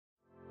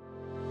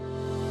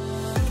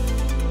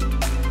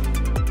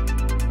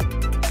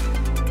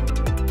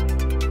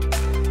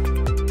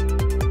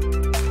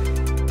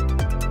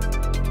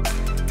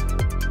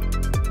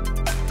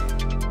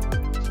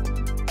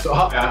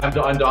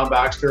Yeah, I'm Don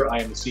Baxter. I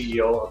am the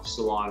CEO of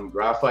Ceylon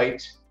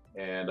Graphite,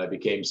 and I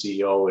became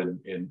CEO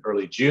in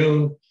early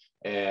June.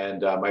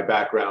 And my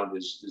background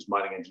is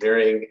mining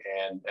engineering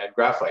and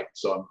graphite,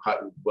 so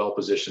I'm well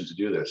positioned to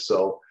do this.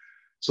 So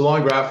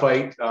Ceylon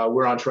Graphite,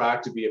 we're on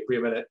track to be a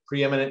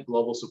preeminent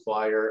global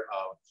supplier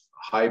of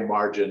high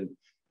margin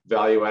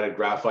value-added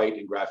graphite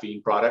and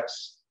graphene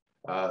products.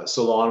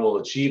 Ceylon will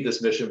achieve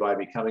this mission by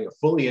becoming a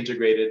fully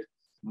integrated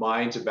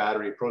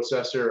mine-to-battery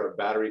processor of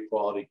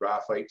battery-quality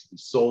graphite to be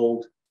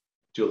sold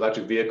to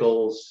electric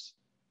vehicles,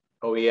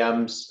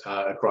 OEMs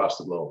across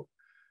the globe.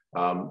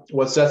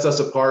 What sets us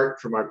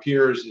apart from our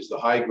peers is the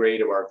high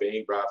grade of our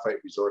vein graphite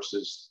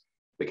resources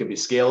that can be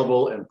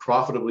scalable and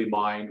profitably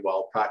mined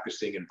while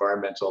practicing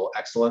environmental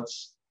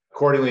excellence.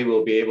 Accordingly,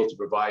 we'll be able to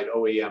provide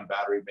OEM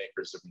battery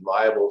makers a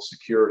reliable,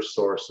 secure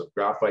source of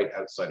graphite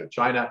outside of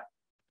China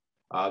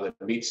that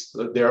meets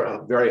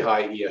their very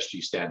high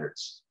ESG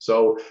standards.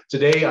 So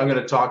today I'm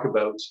going to talk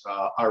about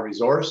our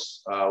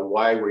resource,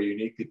 why we're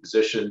uniquely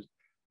positioned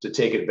to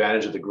take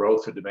advantage of the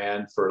growth of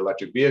demand for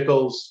electric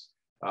vehicles,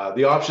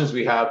 the options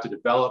we have to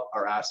develop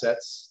our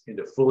assets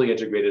into fully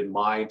integrated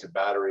mine to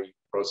battery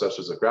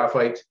processors of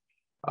graphite,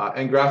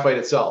 and graphite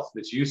itself,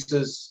 its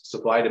uses,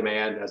 supply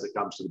demand as it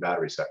comes to the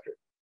battery sector.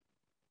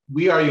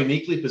 We are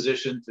uniquely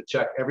positioned to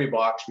check every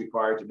box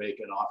required to make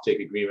an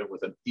offtake agreement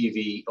with an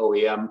EV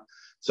OEM,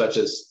 such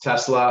as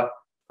Tesla.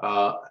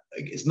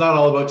 It's not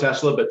all about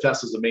Tesla, but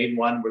Tesla's the main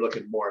one. We're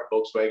looking more at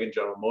Volkswagen,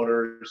 General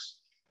Motors,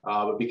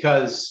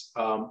 because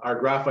our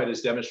graphite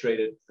has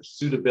demonstrated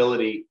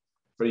suitability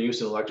for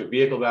use in electric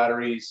vehicle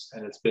batteries,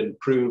 and it's been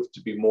proved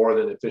to be more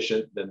than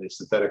efficient than the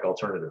synthetic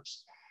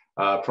alternatives,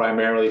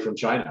 primarily from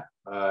China.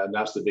 And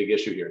that's the big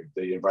issue here,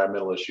 the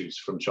environmental issues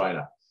from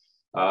China.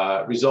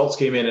 Results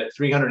came in at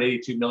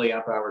 382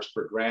 milliamp hours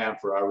per gram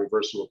for our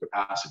reversible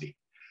capacity,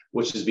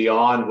 which is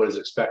beyond what is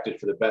expected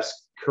for the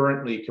best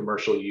currently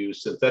commercial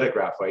use synthetic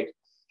graphite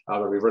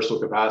of a reversible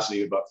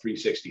capacity of about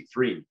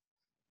 363.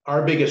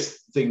 Our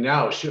biggest thing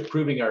now,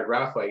 proving our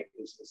graphite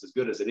is as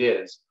good as it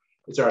is,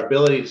 it's our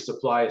ability to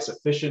supply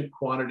sufficient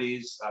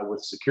quantities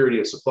with security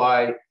of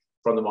supply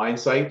from the mine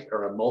site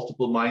or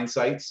multiple mine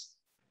sites.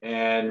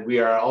 And we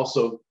are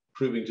also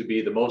proving to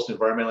be the most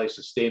environmentally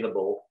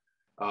sustainable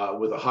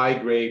with a high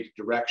grade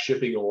direct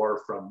shipping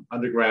ore from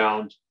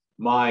underground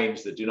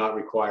mines that do not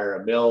require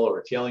a mill or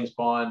a tailings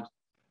pond.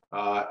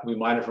 We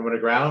mine it from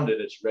underground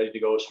and it's ready to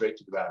go straight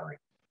to the battery.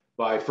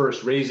 By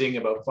first raising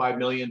about 5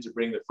 million to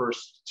bring the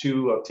first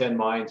 2 of 10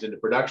 mines into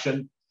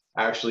production,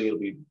 actually it'll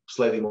be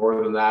slightly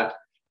more than that,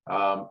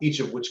 each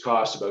of which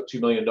costs about $2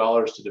 million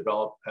to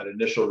develop at an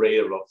initial rate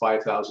of about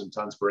 5,000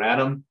 tons per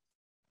annum.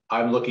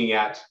 I'm looking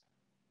at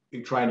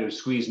trying to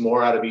squeeze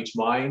more out of each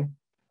mine,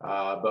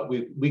 but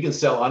we can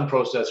sell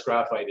unprocessed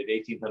graphite at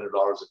 $1,800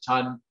 a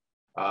ton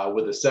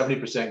with a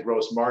 70%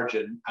 gross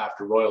margin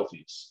after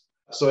royalties.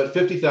 So at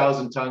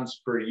 50,000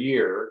 tons per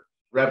year,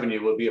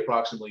 revenue will be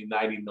approximately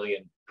 90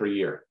 million per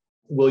year.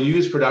 We'll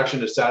use production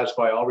to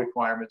satisfy all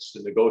requirements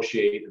to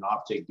negotiate an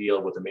offtake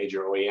deal with a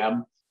major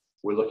OEM.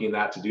 We're looking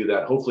to do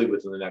that hopefully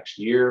within the next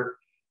year.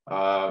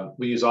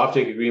 We use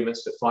offtake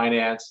agreements to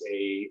finance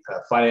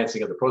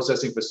financing of the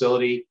processing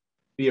facility,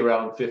 be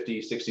around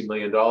 $50–60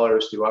 million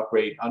to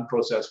upgrade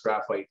unprocessed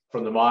graphite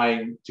from the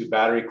mine to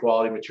battery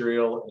quality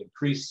material, and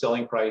increase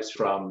selling price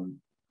from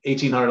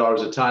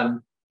 $1,800 a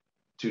ton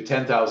to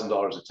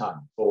 $10,000 a ton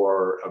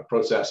for a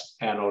processed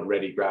anode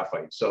ready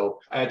graphite. So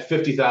at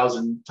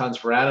 50,000 tons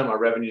per annum, our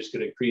revenues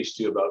could increase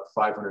to about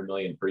 500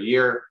 million per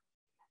year.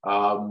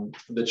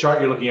 The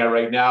chart you're looking at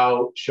right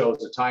now shows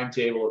the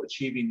timetable of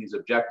achieving these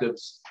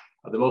objectives.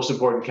 The most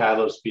important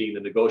catalyst being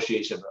the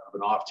negotiation of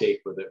an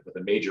offtake with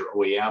a major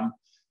OEM.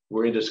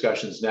 We're in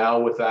discussions now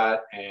with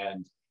that,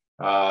 and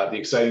the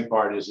exciting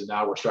part is that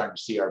now we're starting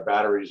to see our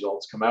battery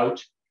results come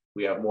out.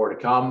 We have more to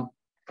come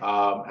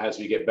as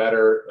we get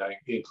better,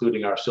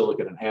 including our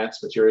silicon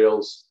enhanced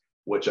materials,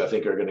 which I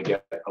think are going to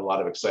get a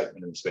lot of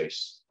excitement in the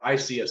space. I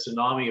see a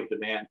tsunami of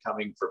demand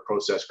coming for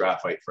processed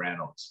graphite for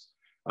anodes.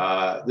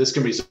 This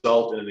can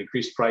result in an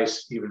increased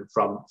price even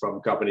from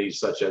companies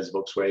such as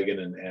Volkswagen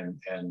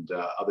and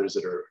others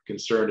that are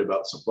concerned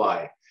about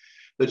supply.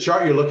 The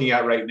chart you're looking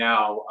at right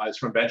now is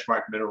from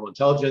Benchmark Mineral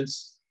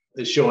Intelligence,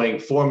 is showing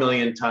 4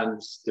 million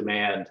tons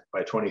demand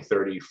by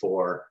 2030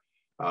 for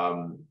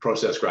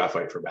processed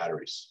graphite for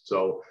batteries.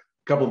 So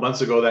a couple of months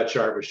ago, that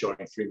chart was showing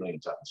 3 million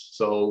tons.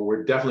 So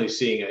we're definitely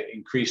seeing an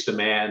increased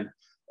demand.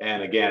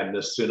 And again,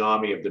 this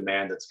tsunami of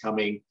demand that's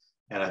coming.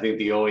 And I think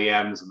the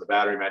OEMs and the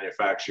battery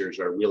manufacturers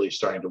are really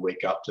starting to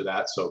wake up to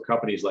that. So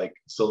companies like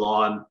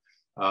Ceylon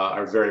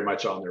are very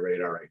much on their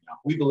radar right now.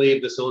 We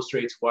believe this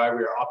illustrates why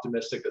we are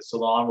optimistic that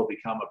Ceylon will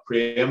become a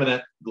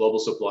preeminent global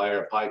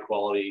supplier of high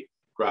quality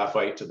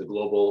graphite to the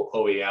global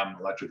OEM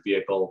electric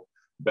vehicle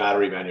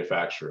battery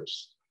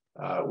manufacturers.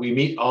 We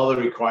meet all the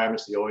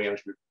requirements the OEMs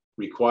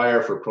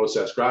require for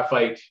processed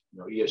graphite.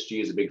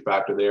 ESG is a big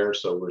factor there,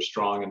 so we're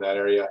strong in that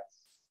area,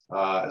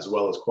 as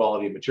well as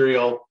quality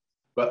material.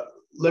 But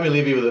let me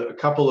leave you with a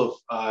couple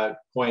of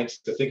points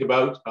to think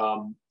about.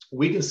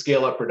 we can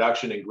scale up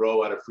production and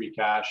grow out of free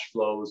cash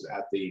flows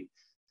at the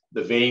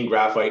vein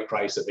graphite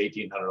price of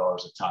 $1,800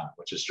 a ton,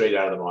 which is straight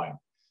out of the mine.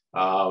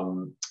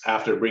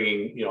 After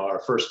bringing our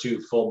first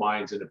 2 full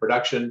mines into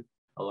production,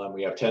 and then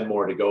we have 10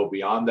 more to go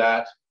beyond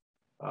that.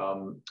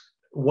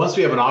 Once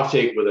we have an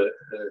offtake with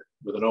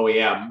an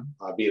OEM,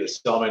 be it a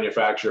cell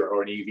manufacturer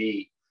or an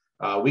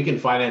EV, we can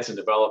finance and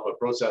develop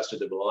a processor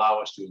that will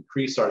allow us to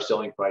increase our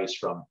selling price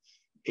from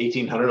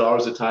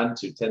 $1,800 a ton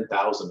to $10,000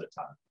 a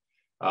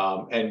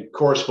ton, and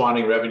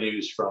corresponding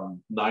revenues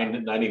from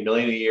 $90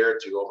 million a year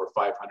to over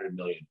 $500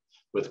 million,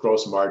 with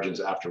gross margins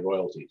after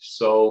royalties.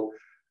 So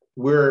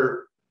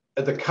we're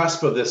at the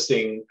cusp of this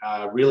thing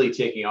really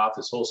taking off.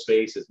 This whole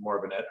space is more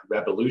of a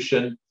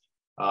revolution,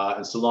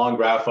 and Ceylon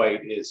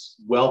Graphite is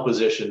well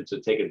positioned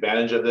to take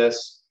advantage of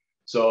this.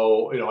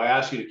 So I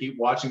ask you to keep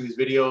watching these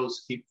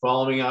videos, keep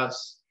following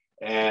us,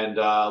 and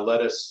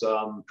let us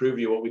prove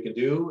you what we can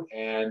do.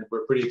 And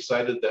we're pretty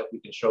excited that we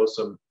can show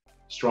some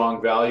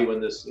strong value in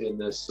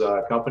this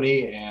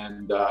company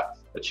and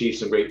achieve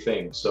some great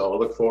things. So I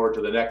look forward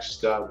to the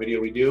next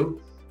video we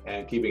do,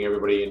 and keeping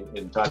everybody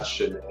in touch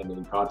and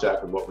in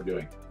contact with what we're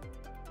doing.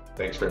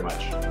 Thanks very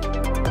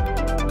much.